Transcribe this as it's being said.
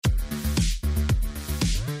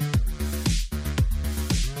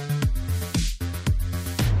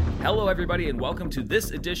Hello, everybody, and welcome to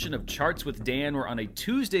this edition of Charts with Dan. We're on a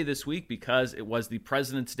Tuesday this week because it was the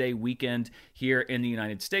President's Day weekend here in the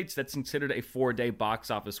United States. That's considered a 4-day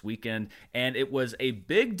box office weekend, and it was a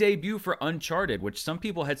big debut for Uncharted, which some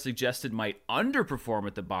people had suggested might underperform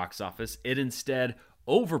at the box office. It instead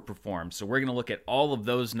overperformed. So we're going to look at all of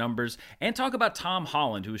those numbers and talk about Tom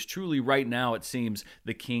Holland, who is truly right now, it seems,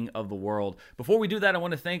 the king of the world. Before we do that, I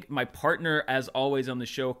want to thank my partner, as always, on the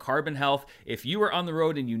show, Carbon Health. If you are on the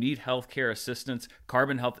road and you need healthcare assistance,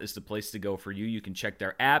 Carbon Health is the place to go for you. You can check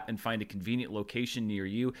their app and find a convenient location near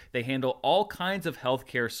you. They handle all kinds of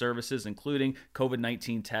healthcare services, including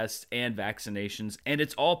COVID-19 tests and vaccinations, and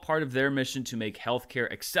it's all part of their mission to make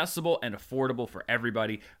healthcare accessible and affordable for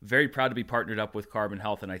everybody. Very proud to be partnered up with Carbon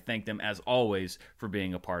Health, and I thank them as always for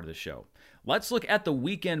being a part of the show. Let's look at the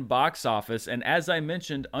weekend box office, and as I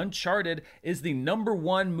mentioned, Uncharted is the number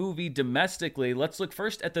one movie domestically. Let's look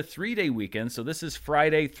first at the 3-day weekend, so this is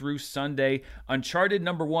Friday through Sunday. Uncharted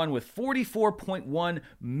number one with $44.1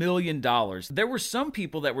 million. There were some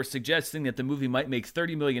people that were suggesting that the movie might make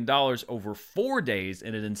 $30 million over 4 days,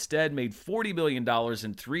 and it instead made $40 million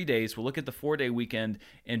in 3 days. We'll look at the 4-day weekend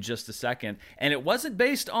in just a second, and it wasn't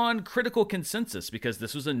based on critical consensus, because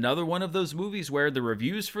this was another one of those movies where the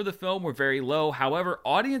reviews for the film were very low. However,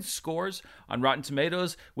 audience scores on Rotten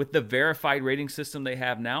Tomatoes, with the verified rating system they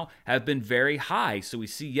have now, have been very high. So we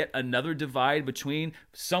see yet another divide between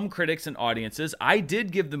some critics and audiences. I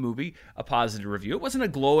did give the movie a positive review. It wasn't a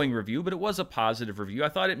glowing review, but it was a positive review. I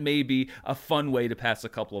thought it may be a fun way to pass a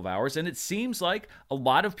couple of hours, and it seems like a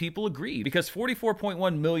lot of people agree, because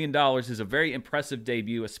 $44.1 million is a very impressive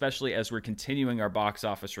debut, especially as we're continuing our box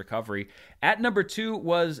office recovery. At number 2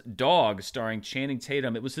 was Dog, starring Channing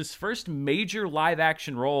Tatum. It was his first major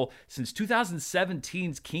live-action role since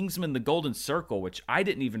 2017's Kingsman: The Golden Circle, which I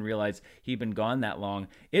didn't even realize he'd been gone that long.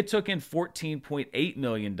 It took in $14.8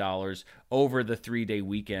 million over the 3-day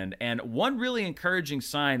weekend. And one really encouraging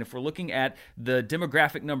sign, if we're looking at the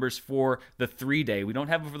demographic numbers for the 3-day, we don't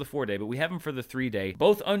have them for the 4-day, but we have them for the 3-day.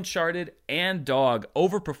 Both Uncharted and Dog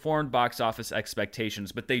overperformed box office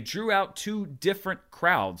expectations, but they drew out two different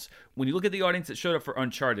crowds. When you look at the audience that showed up for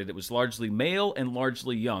Uncharted, it was largely male and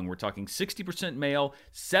largely young. We're talking 60% male,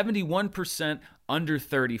 71% under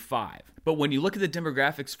 35. But when you look at the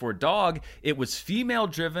demographics for Dog, it was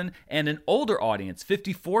female-driven and an older audience,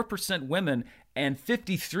 54% women and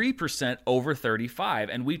 53% over 35.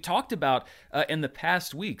 And we talked about in the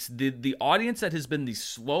past weeks, the audience that has been the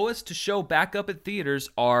slowest to show back up at theaters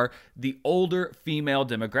are the older female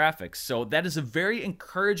demographics. So that is a very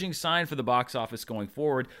encouraging sign for the box office going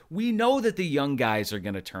forward. We know that the young guys are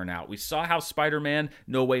going to turn out. We saw how Spider-Man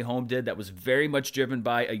No Way Home did. That was very much driven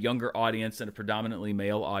by a younger audience and a predominantly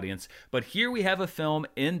male audience. But here we have a film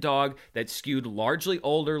in Dog that skewed largely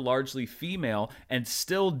older, largely female, and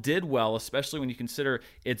still did well, especially when you consider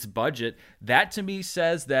its budget. That to me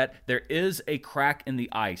says that there is a crack in the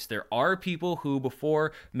ice. There are people who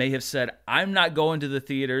before may have said, I'm not going to the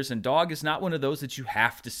theaters, and Dog is not one of those that you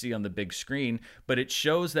have to see on the big screen, but it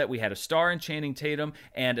shows that we had a star in Channing Tatum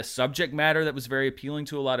and a subject matter that was very appealing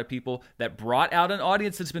to a lot of people that brought out an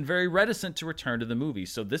audience that's been very reticent to return to the movie.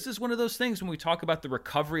 So this is one of those things when we talk about the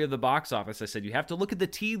recovery of the box office. I said you have to look at the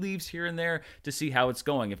tea leaves here and there to see how it's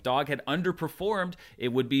going. If Dog had underperformed, it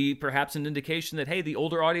would be perhaps an indication that, hey, the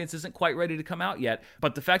older audience isn't quite ready to come out yet.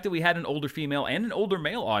 But the fact that we had an older female and an older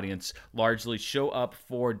male audience largely show up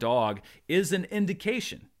for Dog is an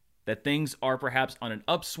indication that things are perhaps on an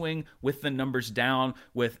upswing with the numbers down,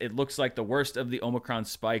 with it looks like the worst of the Omicron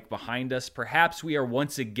spike behind us. Perhaps we are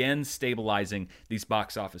once again stabilizing these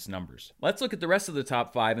box office numbers. Let's look at the rest of the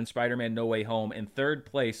top 5 in Spider-Man No Way Home. In third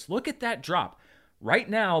place, look at that drop. Right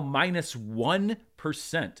now, minus 1%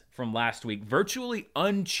 from last week, virtually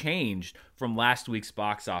unchanged from last week's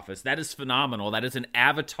box office. That is phenomenal. That is an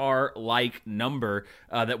Avatar-like number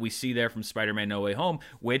that we see there from Spider-Man No Way Home,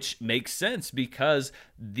 which makes sense because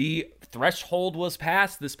the threshold was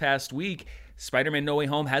passed this past week. Spider-Man No Way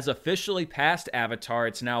Home has officially passed Avatar.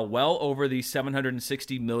 It's now well over the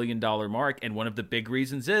 $760 million mark, and one of the big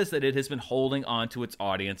reasons is that it has been holding on to its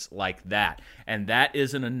audience like that. And that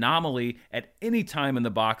is an anomaly at any time in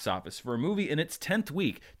the box office. For a movie in its 10th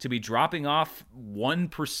week to be dropping off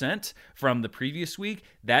 1% from the previous week,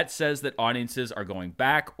 that says that audiences are going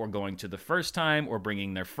back or going to the first time or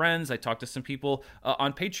bringing their friends. I talked to some people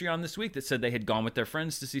on Patreon this week that said they had gone with their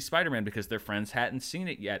friends to see Spider-Man because their friends hadn't seen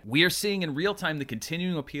it yet. We are seeing in real time the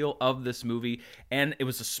continuing appeal of this movie, and it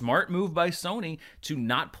was a smart move by Sony to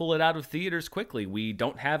not pull it out of theaters quickly. We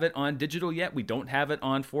don't have it on digital yet. We don't have it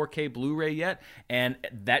on 4K Blu-ray yet, and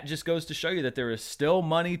that just goes to show you that there is still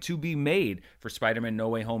money to be made for Spider-Man No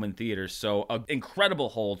Way Home in theaters. So an incredible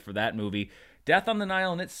hold for that movie. Death on the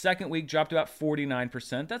Nile in its second week dropped about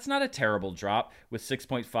 49%. That's not a terrible drop with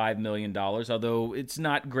 $6.5 million, although it's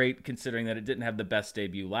not great considering that it didn't have the best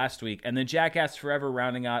debut last week. And then Jackass Forever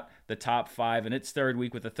rounding out the top 5 in its third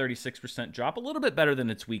week with a 36% drop, a little bit better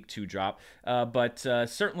than its week 2 drop, but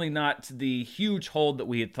certainly not the huge hold that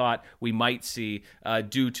we had thought we might see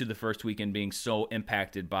due to the first weekend being so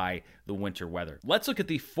impacted by the winter weather. Let's look at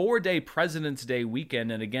the 4-day President's Day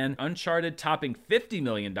weekend, and again, Uncharted topping $50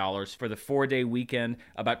 million for the 4-day weekend,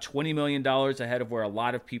 about $20 million ahead of where a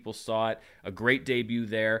lot of people saw it. A great debut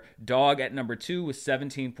there. Dog at number 2 was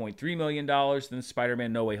 $17.3 million, then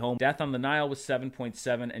Spider-Man No Way Home. Death on the Nile was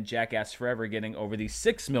 7.7, and Jackass Forever getting over the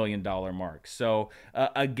 $6 million mark. So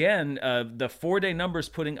again, the 4-day numbers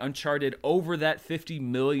putting Uncharted over that $50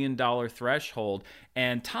 million threshold.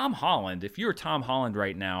 And Tom Holland, if you're Tom Holland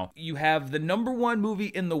right now, you have the number 1 movie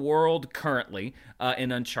in the world currently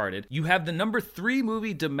in Uncharted. You have the number 3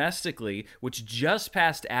 movie domestically, which just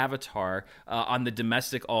passed Avatar on the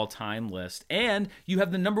domestic all-time list. And you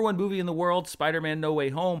have the number 1 movie in the world, Spider-Man No Way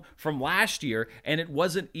Home, from last year, and it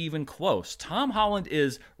wasn't even close. Tom Holland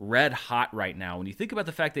is red hot right now. When you think about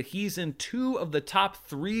the fact that he's in 2 of the top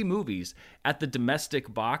 3 movies at the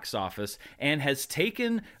domestic box office and has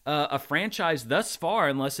taken a franchise thus far,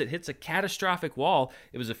 unless it hits a catastrophic wall.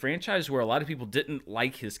 It was a franchise where a lot of people didn't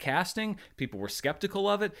like his casting. People were skeptical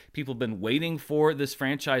of it. People have been waiting for this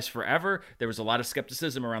franchise forever. There was a lot of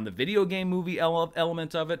skepticism around the video game movie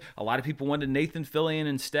element of it. A lot of people wanted Nathan Fillion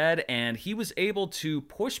instead, and he was able to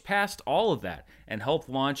push past all of that and help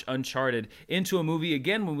launch Uncharted into a movie.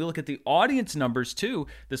 Again, when we look at the audience numbers too,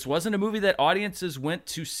 this wasn't a movie that audiences went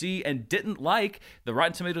to see and didn't like. The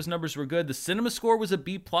Rotten Tomatoes numbers were good. The cinema score was a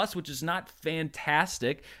B+, which is not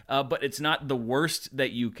fantastic, but it's not the worst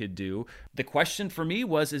that you could do. The question for me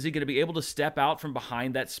was, is he going to be able to step out from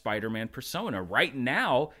behind that Spider-Man persona? Right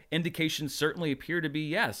now, indications certainly appear to be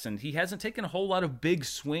yes, and he hasn't taken a whole lot of big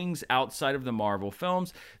swings outside of the Marvel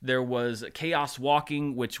films. There was Chaos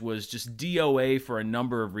Walking, which was just DOA for a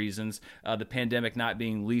number of reasons, the pandemic not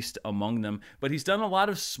being least among them, but he's done a lot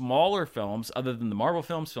of smaller films other than the Marvel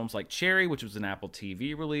films like Cherry, which was an Apple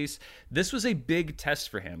TV release. This was a big test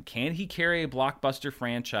for him. Can he carry a blockbuster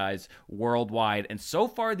franchise worldwide? And so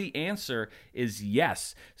far the answer is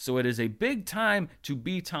yes. So it is a big time to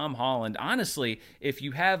be Tom Holland. Honestly, if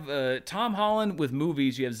you have Tom Holland with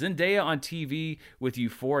movies, you have Zendaya on TV with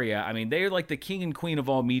Euphoria. I mean, they're like the king and queen of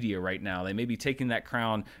all media right now. They may be taking that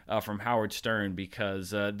crown from Howard Stern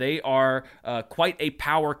because they are quite a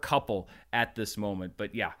power couple at this moment.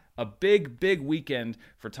 But yeah, a big, big weekend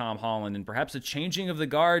for Tom Holland, and perhaps a changing of the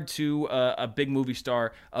guard to a big movie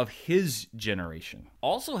star of his generation.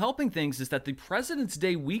 Also helping things is that the President's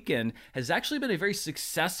Day weekend has actually been a very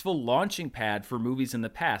successful launching pad for movies in the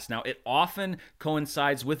past. Now, it often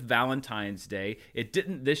coincides with Valentine's Day. It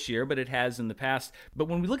didn't this year, but it has in the past. But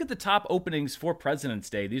when we look at the top openings for President's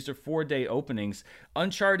Day, these are 4-day openings.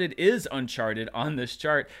 Uncharted is Uncharted on this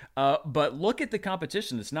chart, but look at the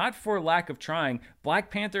competition. It's not for lack of trying.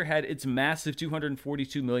 Black Panther had its massive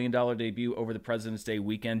 $242 million debut over the President's Day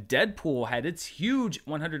weekend. Deadpool had its huge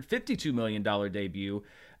 $152 million debut,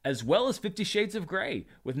 as well as 50 Shades of Grey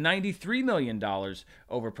with $93 million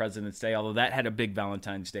over President's Day, although that had a big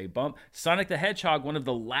Valentine's Day bump. Sonic the Hedgehog, one of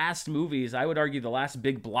the last movies, I would argue the last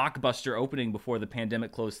big blockbuster opening before the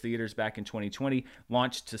pandemic closed theaters back in 2020,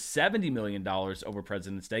 launched to $70 million over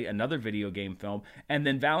President's Day, another video game film. And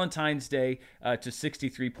then Valentine's Day to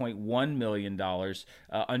 $63.1 million.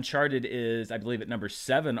 Uncharted is, I believe, at number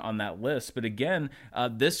 7 on that list. But again,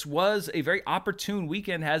 this was a very opportune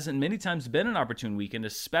weekend, hasn't many times been an opportune weekend,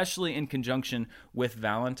 especially in conjunction with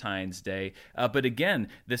Valentine's Day. But again,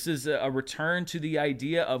 this is a return to the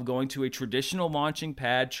idea of going to a traditional launching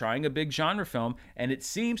pad, trying a big genre film, and it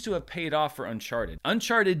seems to have paid off for Uncharted.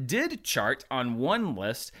 Uncharted did chart on one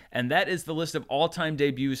list, and that is the list of all-time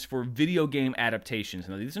debuts for video game adaptations.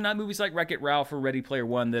 Now, these are not movies like Wreck-It Ralph or Ready Player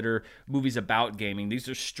One that are movies about gaming. These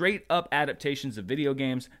are straight-up adaptations of video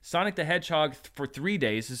games. Sonic the Hedgehog for 3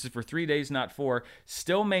 days, this is for 3 days, not 4,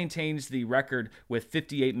 still maintains the record with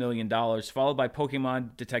 $58 million, followed by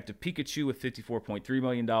Pokemon Detective Pikachu with $54.3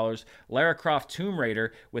 million, Lara Croft Tomb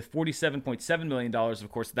Raider with $47.7 million.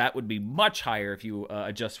 Of course, that would be much higher if you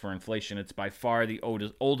adjust for inflation. It's by far the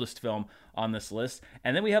oldest film on this list.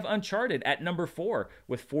 And then we have Uncharted at number 4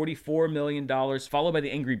 with $44 million, followed by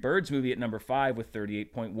the Angry Birds movie at number 5 with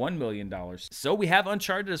 $38.1 million. So we have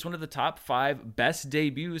Uncharted as one of the top 5 best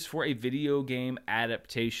debuts for a video game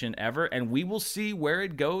adaptation ever, and we will see where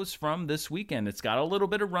it goes from this weekend. It's got a little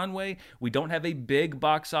bit of runway. We don't have a big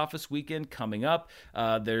box office weekend coming up.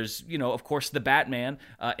 There's, of course, The Batman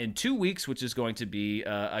in 2 weeks, which is going to be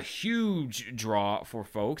a huge draw for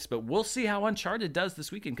folks, but we'll see how Uncharted does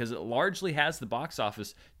this weekend because it largely has the box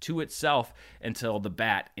office to itself until the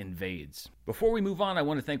Bat invades. Before we move on, I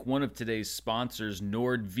want to thank one of today's sponsors,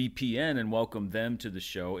 NordVPN, and welcome them to the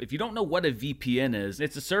show. If you don't know what a VPN is,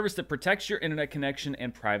 it's a service that protects your internet connection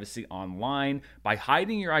and privacy online by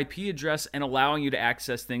hiding your IP address and allowing you to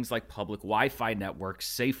access things like public Wi-Fi networks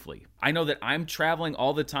safely. I know that I'm traveling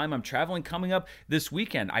all the time. I'm traveling coming up this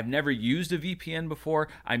weekend. I've never used a VPN before.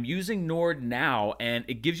 I'm using Nord now, and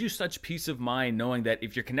it gives you such peace of mind knowing that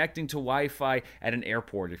if you're connecting to Wi-Fi at an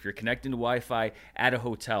airport, if you're connecting to Wi-Fi at a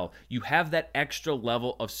hotel, you have that extra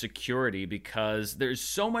level of security because there's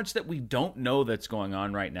so much that we don't know that's going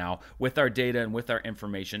on right now with our data and with our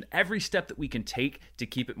information. Every step that we can take to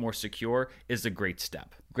keep it more secure is a great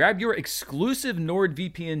step. Grab your exclusive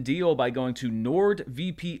NordVPN deal by going to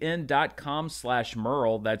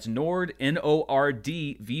nordvpn.com/Merle. That's Nord,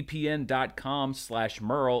 N-O-R-D,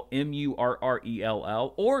 vpn.com/Merle,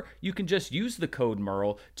 M-U-R-R-E-L-L. Or you can just use the code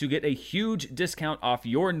Merle to get a huge discount off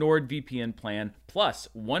your NordVPN plan, plus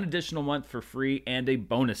 1 additional month for free and a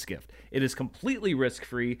bonus gift. It is completely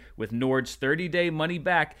risk-free with Nord's 30-day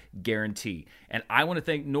money-back guarantee. And I want to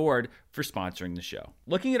thank Nord for sponsoring the show.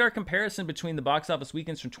 Looking at our comparison between the box office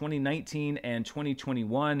weekends from 2019 and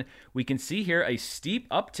 2021, we can see here a steep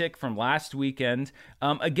uptick from last weekend.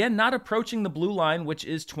 Again, not approaching the blue line, which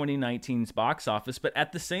is 2019's box office, but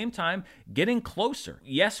at the same time, getting closer.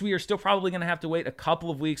 Yes, we are still probably going to have to wait a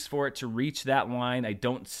couple of weeks for it to reach that line. I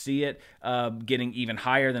don't see it getting even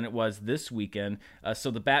higher than it was this weekend.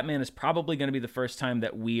 So the Batman is probably going to be the first time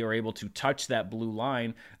that we are able to touch that blue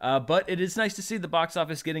line. But it is nice to see the box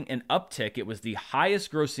office getting an uptick. It was the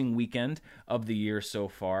highest grossing weekend of the year so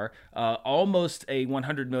far, almost a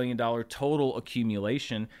 $100 million total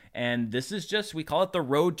accumulation. And this is just, we call it the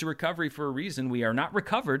road to recovery for a reason. We are not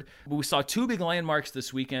recovered, but we saw 2 big landmarks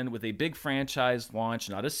this weekend with a big franchise launch,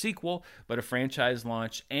 not a sequel, but a franchise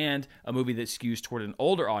launch, and a movie that skews toward an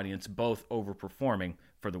older audience, both overperforming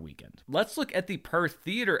for the weekend. Let's look at the per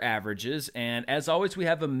theater averages, and as always, we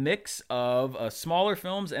have a mix of smaller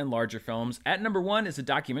films and larger films. At number 1 is a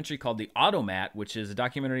documentary called The Automat, which is a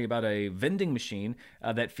documentary about a vending machine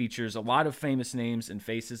that features a lot of famous names and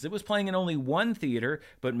faces. It was playing in only 1 theater,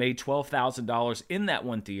 but made $12,000 in that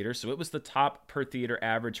 1 theater, so it was the top per theater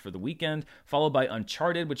average for the weekend, followed by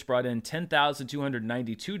Uncharted, which brought in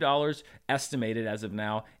 $10,292 estimated as of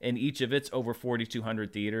now in each of its over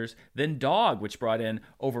 4,200 theaters. Then Dog, which brought in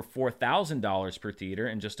over $4,000 per theater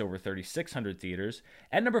in just over 3,600 theaters.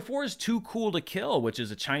 At number 4 is Too Cool to Kill, which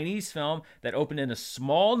is a Chinese film that opened in a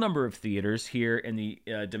small number of theaters here in the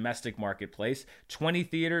domestic marketplace. 20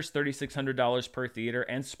 theaters, $3,600 per theater,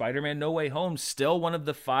 and Spider-Man No Way Home, still one of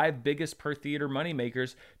the 5 biggest per theater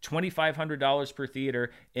moneymakers, $2,500 per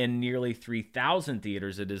theater in nearly 3,000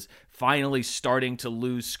 theaters. It is finally starting to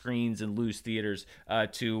lose screens and lose theaters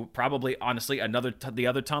to probably, honestly, the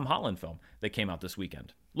other Tom Holland film that came out this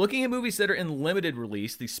weekend. Looking at movies that are in limited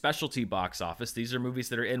release, the specialty box office, these are movies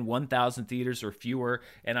that are in 1,000 theaters or fewer,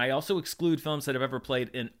 and I also exclude films that have ever played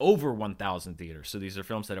in over 1,000 theaters. So these are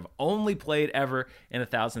films that have only played ever in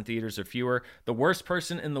 1,000 theaters or fewer. The Worst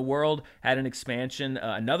Person in the World had an expansion,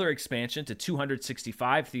 another expansion to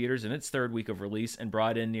 265 theaters in its 3rd week of release and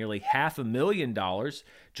brought in nearly $500,000.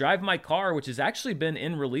 Drive My Car, which has actually been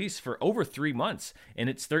in release for over 3 months in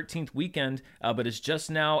its 13th weekend, but is just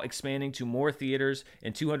now expanding to more theaters.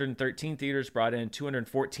 In 213 theaters, brought in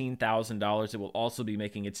 $214,000. It will also be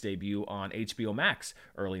making its debut on HBO Max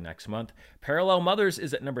early next month. Parallel Mothers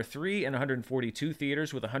is at number 3 in 142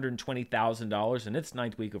 theaters with $120,000 in its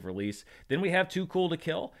 9th week of release. Then we have Too Cool to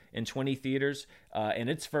Kill in 20 theaters in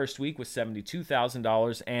its first week with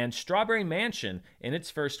 $72,000, and Strawberry Mansion in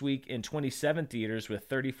its first week in 27 theaters with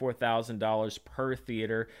 $34,000 per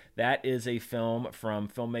theater. That is a film from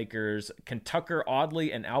filmmakers Kentucker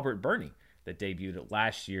Audley and Albert Burney. that debuted at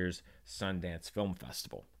last year's Sundance Film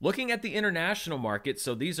Festival. Looking at the international market,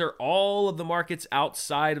 so these are all of the markets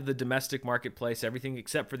outside of the domestic marketplace, everything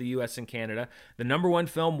except for the US and Canada. The number one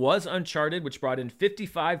film was Uncharted, which brought in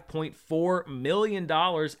 $55.4 million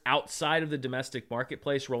outside of the domestic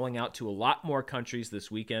marketplace, rolling out to a lot more countries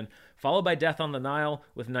this weekend, followed by Death on the Nile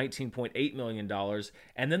with $19.8 million.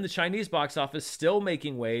 And then the Chinese box office still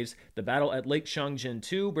making waves. The Battle at Lake Changjin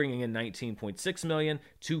 2 bringing in $19.6 million,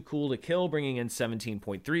 Too Cool to Kill bringing in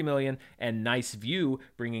 $17.3 million, and Nice View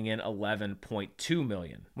bringing in $11.2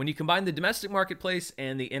 million. When you combine the domestic marketplace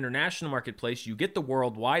and the international marketplace, you get the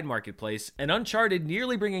worldwide marketplace, and Uncharted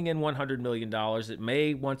nearly bringing in $100 million. It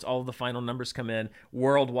may, once all of the final numbers come in,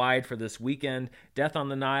 worldwide for this weekend. Death on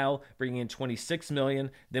the Nile bringing in $26 million.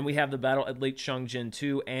 Then we have the Battle at Lake Changjin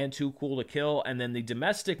 2 and Too Cool to Kill, and then the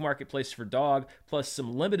domestic marketplace for Dog, plus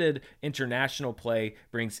some limited international play,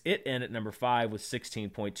 brings it in at number 5 with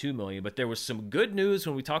 $16.2 million. But there was some good news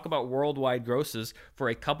when we talk about worldwide grosses for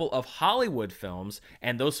a couple of Hollywood films,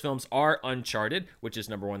 and those films are Uncharted, which is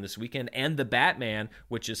number 1 this weekend, and The Batman,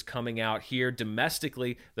 which is coming out here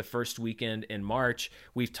domestically the first weekend in March.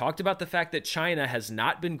 We've talked about the fact that China has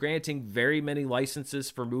not been granting very many licenses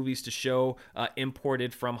for movies to show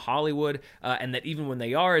imported from Hollywood, and that even when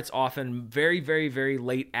they are, it's often very, very, very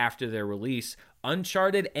late after their release.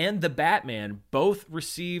 Uncharted and The Batman both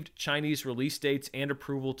received Chinese release dates and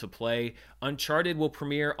approval to play. Uncharted will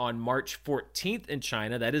premiere on March 14th in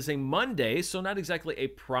China. That is a Monday, so not exactly a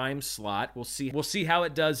prime slot. We'll see how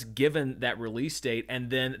it does given that release date. And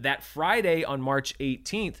then that Friday on March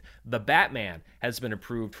 18th, The Batman has been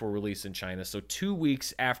approved for release in China. So 2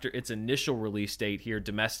 weeks after its initial release date here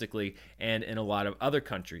domestically and in a lot of other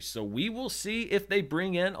countries. So we will see if they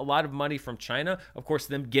bring in a lot of money from China. Of course,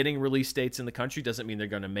 them getting release dates in the country doesn't mean they're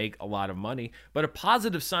going to make a lot of money, but a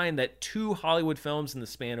positive sign that 2 Hollywood films in the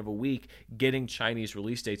span of a week getting Chinese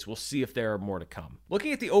release dates. We'll see if there are more to come.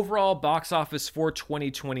 Looking at the overall box office for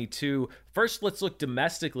 2022, first let's look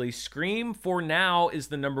domestically. Scream for now is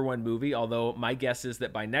the number 1 movie, although my guess is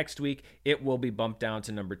that by next week it will be bumped down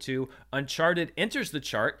to number 2. Uncharted enters the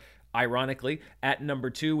chart, ironically, at number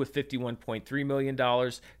 2 with $51.3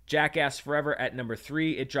 million. Jackass Forever at number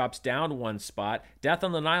 3. It drops down 1 spot. Death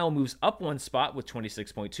on the Nile moves up 1 spot with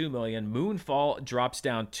 $26.2 million. Moonfall drops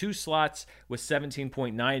down 2 slots with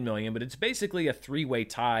 $17.9 million, but it's basically a 3-way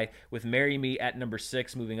tie with Marry Me at number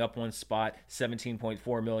 6 moving up 1 spot,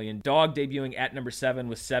 $17.4 million. Dog debuting at number 7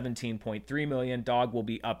 with $17.3 million. Dog will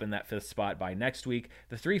be up in that 5th spot by next week.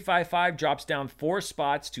 The 355 drops down 4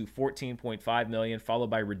 spots to $14.5 million, followed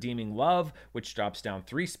by Redeeming Love, which drops down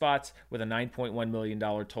 3 spots with a $9.1 million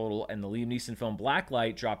total, and the Liam Neeson film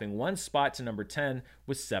Blacklight dropping 1 spot to number 10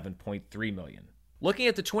 with $7.3 million. Looking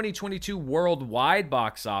at the 2022 worldwide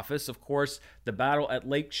box office, of course, The Battle at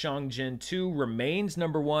Lake Changjin 2 remains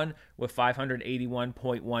number 1 with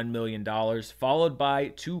 $581.1 million, followed by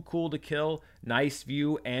Too Cool to Kill, Nice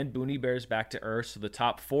View, and Boonie Bears Back to Earth. So the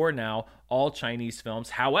top 4 now, all Chinese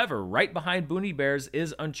films. However, right behind Boonie Bears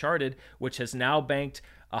is Uncharted, which has now banked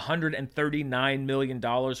 $139 million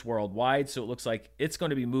worldwide. So it looks like it's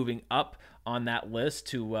going to be moving up on that list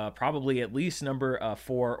to probably at least number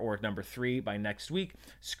 4 or number 3 by next week.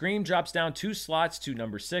 Scream drops down 2 slots to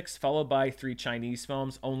number 6, followed by 3 Chinese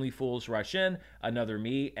films, Only Fools Rush In, Another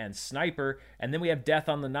Me, and Sniper. And then we have Death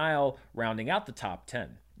on the Nile rounding out the top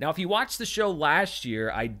 10. Now, if you watched the show last year,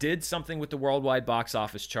 I did something with the worldwide box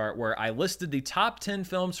office chart where I listed the top 10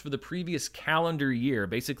 films for the previous calendar year,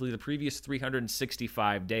 basically the previous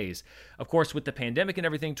 365 days. Of course, with the pandemic and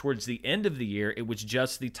everything towards the end of the year, it was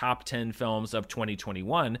just the top 10 films of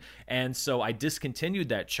 2021, and so I discontinued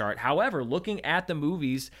that chart. However, looking at the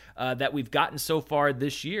movies that we've gotten so far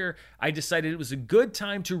this year, I decided it was a good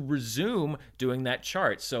time to resume doing that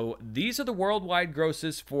chart. So these are the worldwide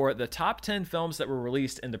grosses for the top 10 films that were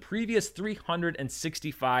released in the previous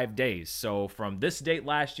 365 days. So from this date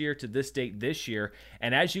last year to this date this year.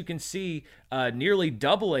 And as you can see, nearly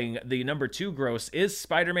doubling the number 2 gross is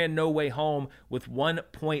Spider-Man No Way Home with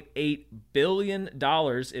 $1.8 billion.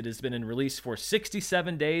 It has been in release for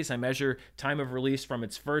 67 days. I measure time of release from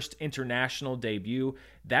its first international debut.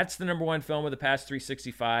 That's the number 1 film of the past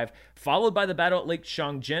 365, followed by The Battle at Lake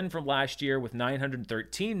Changjin from last year with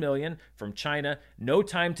 $913 million from China. No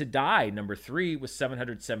Time to Die, number 3, with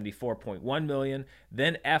 $774.1 million.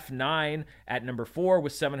 Then F9 at number 4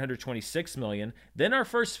 with $726 million. Then our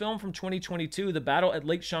first film from 2022 2022, The Battle at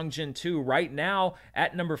Lake Changjin 2, right now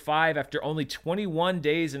at number 5 after only 21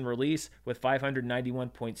 days in release with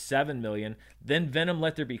 $591.7 million. Then Venom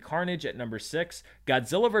Let There Be Carnage at number 6.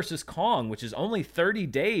 Godzilla vs. Kong, which is only 30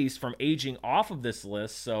 days from aging off of this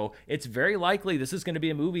list, so it's very likely this is going to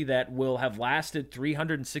be a movie that will have lasted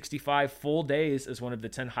 365 full days as one of the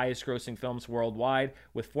 10 highest grossing films worldwide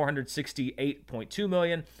with $468.2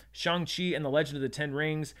 million. Shang-Chi and the Legend of the Ten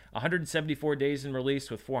Rings, 174 days in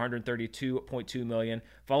release with $432.2 million,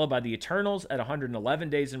 followed by The Eternals at 111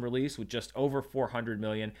 days in release with just over $400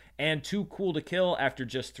 million, and Too Cool to Kill after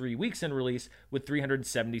just 3 weeks in release with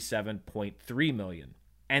 $377.3 million.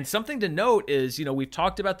 And something to note is, we've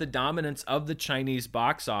talked about the dominance of the Chinese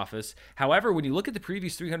box office. However, when you look at the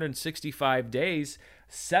previous 365 days,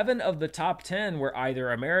 7 of the top 10 were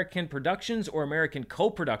either American productions or American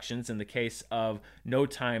co-productions in the case of No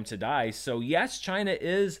Time to Die. So yes, China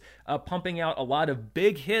is pumping out a lot of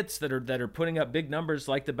big hits that are putting up big numbers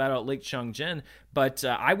like The Battle at Lake Changjin, but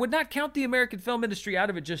I would not count the American film industry out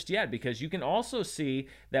of it just yet, because you can also see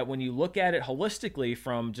that when you look at it holistically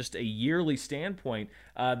from just a yearly standpoint,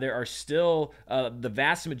 there are still, the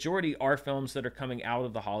vast majority are films that are coming out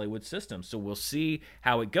of the Hollywood system. So we'll see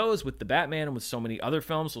how it goes with The Batman and with so many other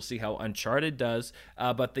films. We'll see how Uncharted does.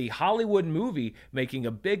 But the Hollywood movie making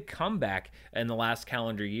a big comeback in the last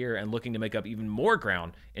calendar year and looking to make up even more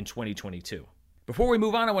ground in 2022. Before we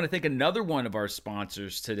move on, I want to thank another one of our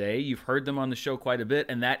sponsors today. You've heard them on the show quite a bit,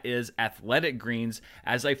 and that is Athletic Greens.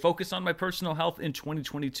 As I focus on my personal health in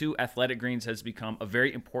 2022, Athletic Greens has become a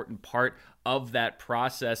very important part of that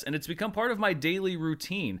process, and it's become part of my daily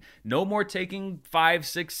routine. No more taking 5,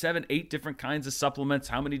 6, 7, 8 different kinds of supplements,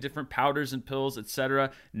 how many different powders and pills, etc.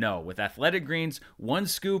 No, with Athletic Greens, 1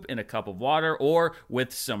 scoop in a cup of water or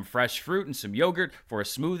with some fresh fruit and some yogurt for a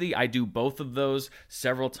smoothie. I do both of those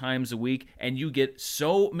several times a week, and you get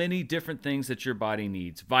so many different things that your body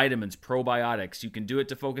needs. Vitamins, probiotics. You can do it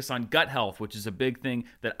to focus on gut health, which is a big thing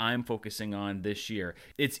that I'm focusing on this year.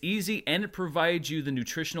 It's easy, and it provides you the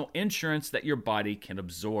nutritional insurance that your body can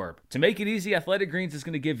absorb. To make it easy, Athletic Greens is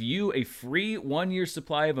going to give you a free 1-year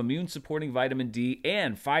supply of immune-supporting vitamin D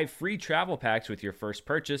and 5 free travel packs with your first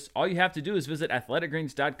purchase. All you have to do is visit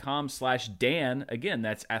athleticgreens.com/Dan. Again,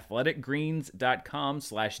 that's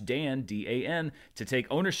athleticgreens.com/Dan, D-A-N, to take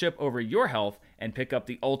ownership over your health and pick up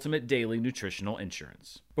the ultimate daily nutritional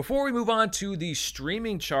insurance. Before we move on to the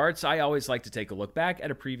streaming charts, I always like to take a look back at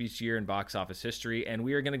a previous year in box office history, and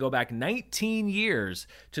we are going to go back 19 years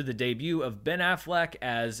to the debut of Ben Affleck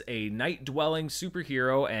as a night-dwelling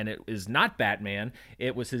superhero, and it is not Batman.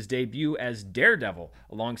 It was his debut as Daredevil,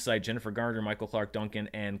 alongside Jennifer Garner, Michael Clark Duncan,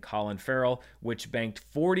 and Colin Farrell, which banked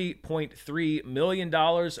 $40.3 million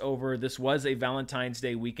over, this was a Valentine's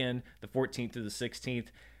Day weekend, the 14th through the 16th.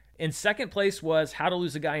 In second place was How to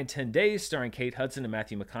Lose a Guy in 10 Days, starring Kate Hudson and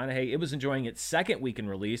Matthew McConaughey. It was enjoying its second week in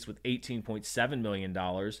release with $18.7 million.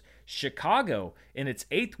 Chicago, in its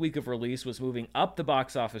 8th week of release, was moving up the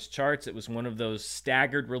box office charts. It was one of those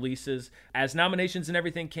staggered releases. As nominations and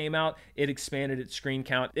everything came out, it expanded its screen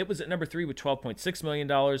count. It was at number 3 with $12.6 million,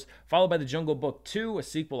 followed by The Jungle Book 2, a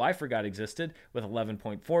sequel I forgot existed, with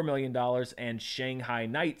 $11.4 million, and Shanghai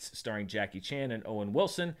Nights, starring Jackie Chan and Owen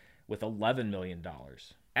Wilson, with $11 million.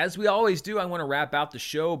 As we always do, I want to wrap out the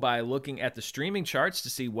show by looking at the streaming charts to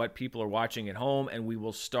see what people are watching at home, and we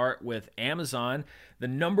will start with Amazon. The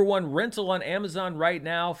number 1 rental on Amazon right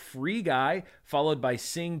now, Free Guy, followed by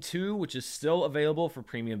Sing 2, which is still available for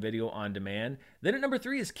premium video on demand. Then at number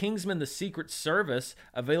 3 is Kingsman: The Secret Service,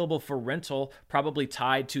 available for rental, probably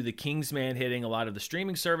tied to the Kingsman hitting a lot of the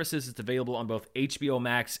streaming services. It's available on both HBO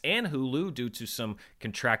Max and Hulu due to some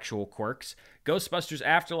contractual quirks. Ghostbusters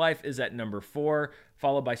Afterlife is at number 4,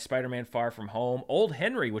 followed by Spider-Man Far From Home. Old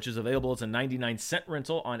Henry, which is available as a 99-cent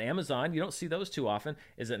rental on Amazon, you don't see those too often,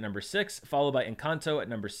 is at number 6, followed by Encanto at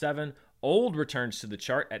number 7. Old returns to the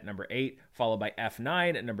chart at number 8, followed by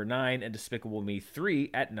F9 at number 9, and Despicable Me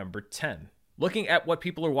 3 at number 10. Looking at what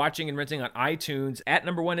people are watching and renting on iTunes, at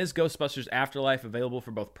number 1 is Ghostbusters Afterlife, available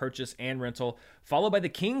for both purchase and rental, followed by The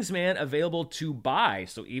Kingsman, available to buy.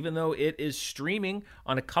 So even though it is streaming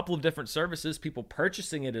on a couple of different services, people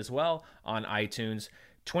purchasing it as well on iTunes.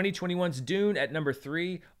 2021's Dune at number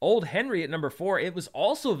 3, Old Henry at number 4. It was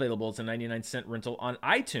also available as a 99-cent rental on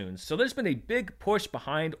iTunes. So there's been a big push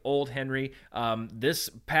behind Old Henry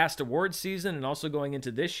this past award season and also going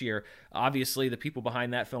into this year. Obviously, the people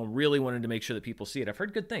behind that film really wanted to make sure that people see it. I've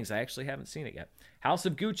heard good things. I actually haven't seen it yet. House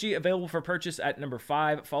of Gucci, available for purchase at number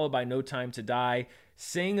 5, followed by No Time to Die.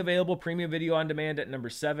 Sing, available premium video on demand at number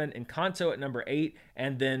 7, Encanto at number 8,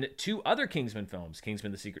 and then 2 other Kingsman films,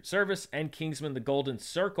 Kingsman: The Secret Service and Kingsman: The Golden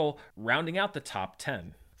Circle, rounding out the top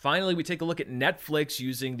 10. Finally, we take a look at Netflix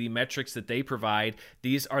using the metrics that they provide.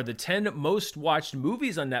 These are the 10 most watched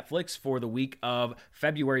movies on Netflix for the week of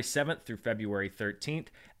February 7th through February 13th.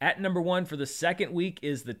 At number 1 for the second week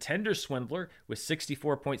is The Tender Swindler with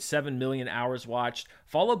 64.7 million hours watched,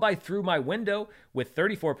 followed by Through My Window with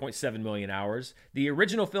 34.7 million hours. The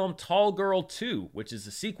original film Tall Girl 2, which is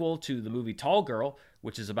a sequel to the movie Tall Girl,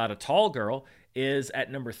 which is about a tall girl, is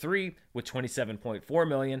at number 3 with 27.4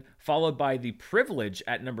 million, followed by The Privilege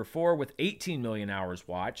at number 4 with 18 million hours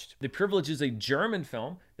watched. The Privilege is a German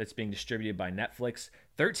film that's being distributed by Netflix.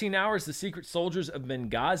 13 Hours, The Secret Soldiers of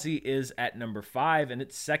Benghazi is at number 5 in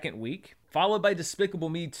its second week, followed by Despicable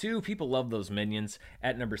Me 2. People love those Minions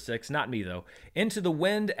at number 6. Not me, though. Into the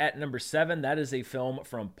Wind at number 7. That is a film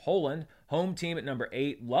from Poland. Home Team at number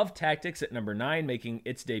 8. Love Tactics at number 9, making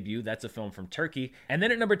its debut. That's a film from Turkey. And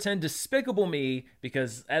then at number 10, Despicable Me,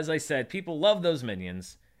 because, as I said, people love those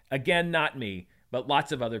Minions. Again, not me, but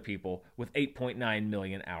lots of other people with 8.9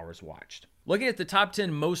 million hours watched. Looking at the top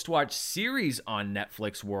 10 most watched series on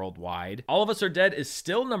Netflix worldwide, All of Us Are Dead is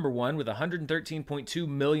still number 1 with 113.2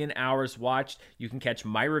 million hours watched. You can catch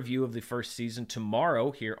my review of the first season tomorrow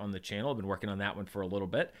here on the channel. I've been working on that one for a little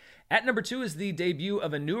bit. At number 2 is the debut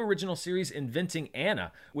of a new original series, Inventing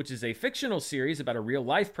Anna, which is a fictional series about a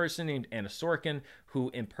real-life person named Anna Sorokin who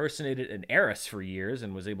impersonated an heiress for years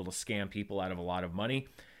and was able to scam people out of a lot of money.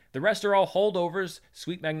 The rest are all holdovers.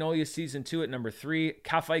 Sweet Magnolia Season 2 at number 3.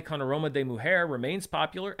 Café con Aroma de Mujer remains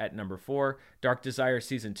popular at number 4. Dark Desire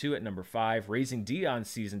Season 2 at number 5. Raising Dion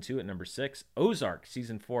Season 2 at number 6. Ozark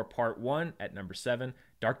Season 4 Part 1 at number 7.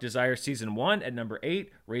 Dark Desire Season 1 at number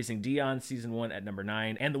 8. Raising Dion Season 1 at number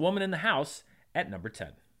 9. And The Woman in the House at number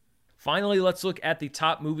 10. Finally, let's look at the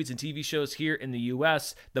top movies and TV shows here in the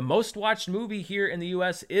U.S. The most watched movie here in the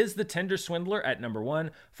U.S. is The Tender Swindler at number 1,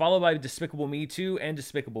 followed by Despicable Me 2 and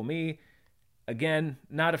Despicable Me. Again,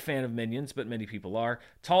 not a fan of Minions, but many people are.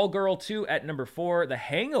 Tall Girl 2 at number 4, The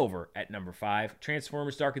Hangover at number 5,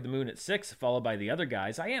 Transformers Dark of the Moon at 6, followed by The Other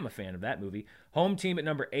Guys. I am a fan of that movie. Home Team at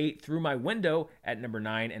number 8, Through My Window at number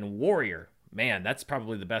 9, and Warrior. Man, that's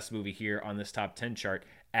probably the best movie here on this top 10 chart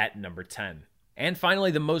at number 10. And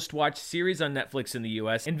finally, the most watched series on Netflix in the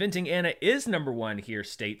U.S., Inventing Anna is number 1 here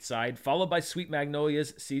stateside, followed by Sweet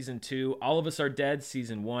Magnolias Season 2, All of Us Are Dead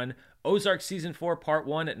Season 1, Ozark Season 4 Part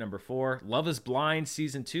 1 at number 4, Love is Blind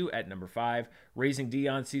Season 2 at number 5, Raising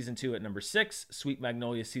Dion Season 2 at number 6, Sweet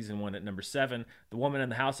Magnolia Season 1 at number 7, The Woman in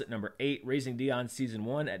the House at number 8, Raising Dion Season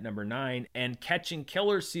 1 at number 9, and Catching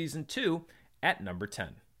Killers Season 2 at number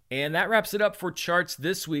 10. And that wraps it up for charts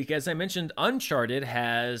this week. As I mentioned, Uncharted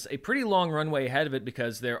has a pretty long runway ahead of it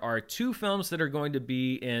because there are 2 films that are going to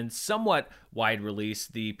be in somewhat wide release.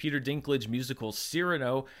 The Peter Dinklage musical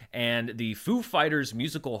Cyrano and the Foo Fighters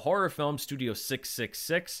musical horror film Studio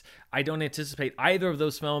 666. I don't anticipate either of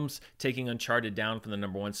those films taking Uncharted down from the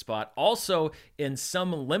number 1 spot. Also, in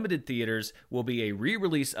some limited theaters will be a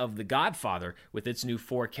re-release of The Godfather with its new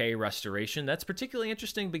 4K restoration. That's particularly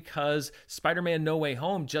interesting because Spider-Man No Way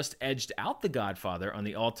Home just edged out The Godfather on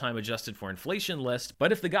the all-time adjusted for inflation list.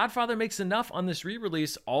 But if The Godfather makes enough on this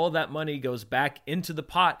re-release, all of that money goes back into the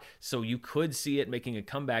pot, so you could see it making a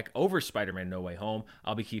comeback over Spider-Man No Way Home.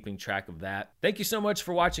 I'll be keeping track of that. Thank you so much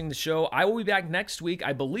for watching the show. I will be back next week,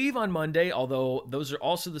 I believe on Monday, although those are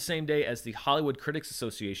also the same day as the Hollywood Critics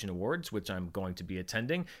Association Awards, which I'm going to be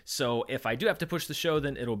attending. So if I do have to push the show,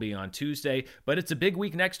 then it'll be on Tuesday. But it's a big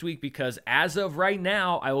week next week because as of right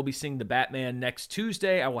now, I will be seeing The Batman next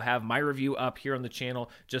Tuesday. I will have my review up here on the channel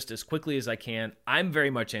just as quickly as I can. I'm very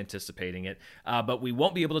much anticipating it, but we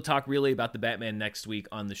won't be able to talk really about The Batman next week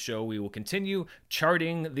on the show. We will continue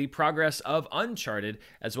charting the progress of Uncharted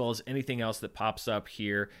as well as anything else that pops up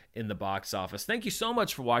here in the box office. Thank you so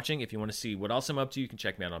much for watching. If you want to see what else I'm up to, you can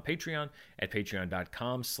check me out on Patreon at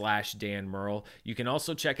patreon.com/Dan Murrell. You can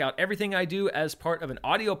also check out everything I do as part of an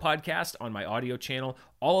audio podcast on my audio channel.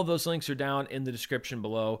 All of those links are down in the description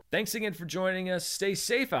below. Thanks again for joining us. Stay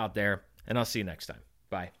safe out there, and I'll see you next time.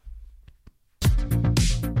 Bye.